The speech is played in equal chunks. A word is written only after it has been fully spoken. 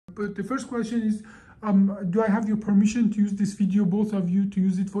but the first question is, do I have your permission to use this video, both of you, to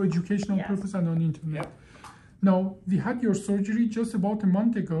use it for educational purpose and on internet? Yep. Now, we had your surgery just about a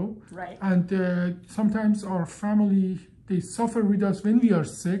month ago. Right. And sometimes our family, they suffer with us when we are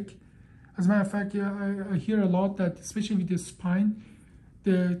sick. As a matter of fact, I hear a lot that, especially with the spine,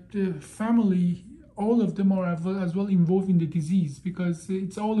 the family, all of them are as well involved in the disease, because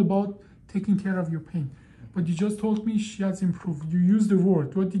it's all about taking care of your pain. But you just told me she has improved. You used the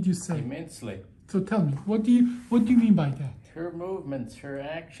word. What did you say? Immensely. So tell me, what do you mean by that? Her movements, her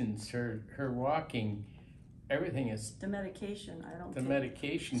actions, her walking, everything is... The medication, I don't The think.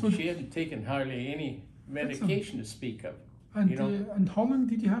 medication, So she hadn't taken hardly any medication to speak of. And, you know? and how long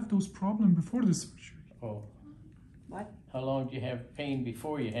did you have those problems before the surgery? Oh, What? how long did you have pain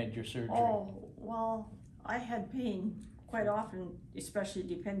before you had your surgery? Oh, well, I had pain quite often, especially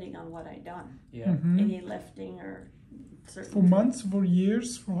depending on what I'd done. Yeah. Mm-hmm. Any lifting or certain... For months, for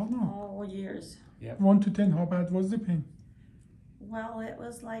years, for how long? Oh, years. Yep. 1 to 10, how bad was the pain? Well, it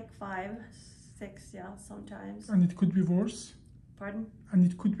was like 5, 6, yeah, sometimes. And it could be worse? Pardon? And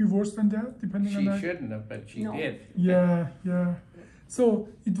it could be worse than that, depending on She that? shouldn't have, but she No. did. Yeah, yeah. So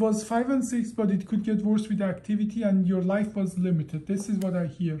it was 5 and 6, but it could get worse with activity, and your life was limited. This is what I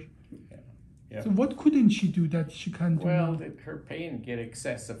hear. Yeah. So what couldn't she do that she can't do Well, now? her pain get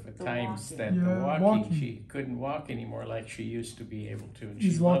excessive at The times. walking. That Yeah, the walking, walking. she couldn't walk anymore like she used to be able to, and Is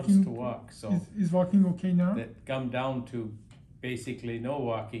she loves walking- to walk. So Is walking okay now? that come down to basically no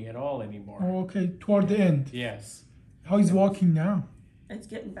walking at all anymore. Oh, okay, toward the end. Yes, How is walking now? It's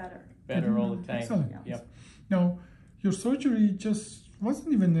getting better. better all the time. Excellent. Yep. Now, your surgery just wasn't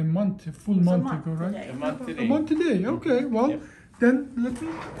even a month, a full It was a month month ago, right? today. A month A today. month today, okay. Well, Yep. then let me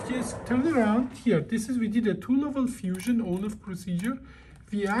just turn around here. We did a 2-level fusion OLLIF procedure.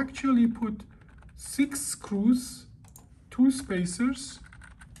 We actually put 6 screws, 2 spacers,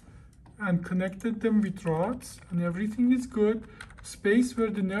 and connected them with rods, and everything is good. Space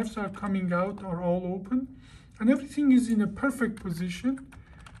where the nerves are coming out are all open, and everything is in a perfect position.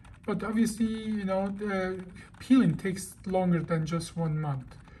 But obviously, you know, the healing takes longer than just 1 month.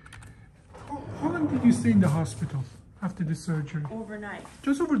 How long did you stay in the hospital after the surgery? Overnight.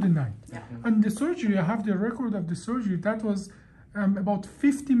 Just over the night. Yeah. And the surgery, I have the record of the surgery. That was about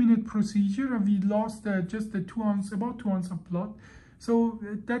 50-minute procedure, and we lost just the 2 ounce, about 2 ounces of blood. So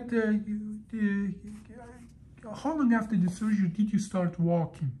how long after the surgery did you start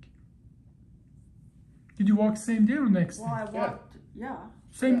walking? Did you walk same day or next Well, I day? walked, yeah.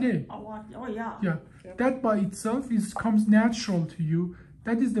 Same day. I walked, oh yeah. Yeah. That by itself comes natural to you.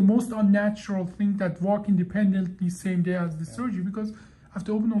 That is the most unnatural thing, that walk independently same day as the surgery, because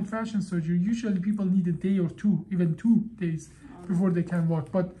after open old-fashioned surgery, usually people need a day or 2, even 2 days before they can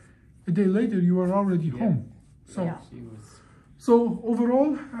walk. But a day later, you were already home. So, Yeah. She was. so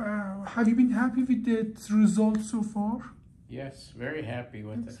overall, have you been happy with the results so far? Yes, very happy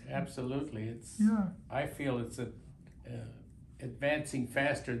with it. Absolutely, it's. Yeah. I feel it's advancing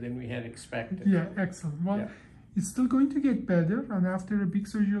faster than we had expected. Yeah, excellent. Well, Yeah. it's still going to get better, and after a big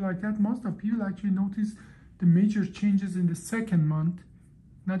surgery like that, most of people actually notice the major changes in the 2nd month,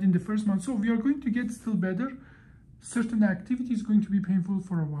 not in the 1st month. So we are going to get still better. Certain activity is going to be painful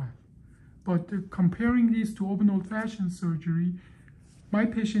for a while. But comparing this to open old-fashioned surgery, my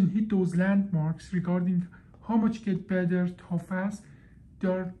patient hit those landmarks regarding how much get better, how fast. They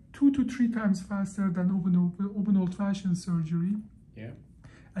are 2 to 3 times faster than open old-fashioned surgery. Yeah.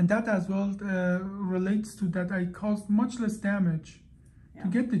 And that as well relates to that I caused much less damage to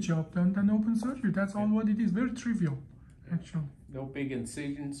get the job done than open surgery. That's all what it is. Very trivial, actually. No big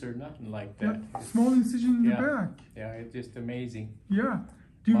incisions or nothing like Yeah, that. small incision in the Yeah. back. Yeah, it's just amazing. Yeah.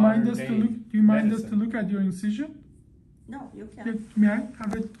 Do you mind us to Modern-day look? Do you mind us to medicine. look at your incision? No, you can. Yeah, may I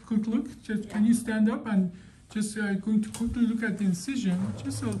have a quick look? Just can you stand up and just going to quickly look at the incision?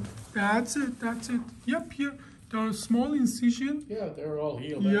 Just so that's it. That's it. Yep. Here there are small incision. Yeah, they're all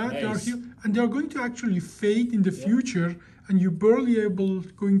healed. Yeah, Nice. they are here, and they are going to actually fade in the future, and you're barely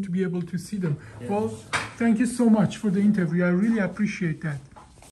going to be able to see them. Yeah. Well, thank you so much for the interview. I really appreciate that.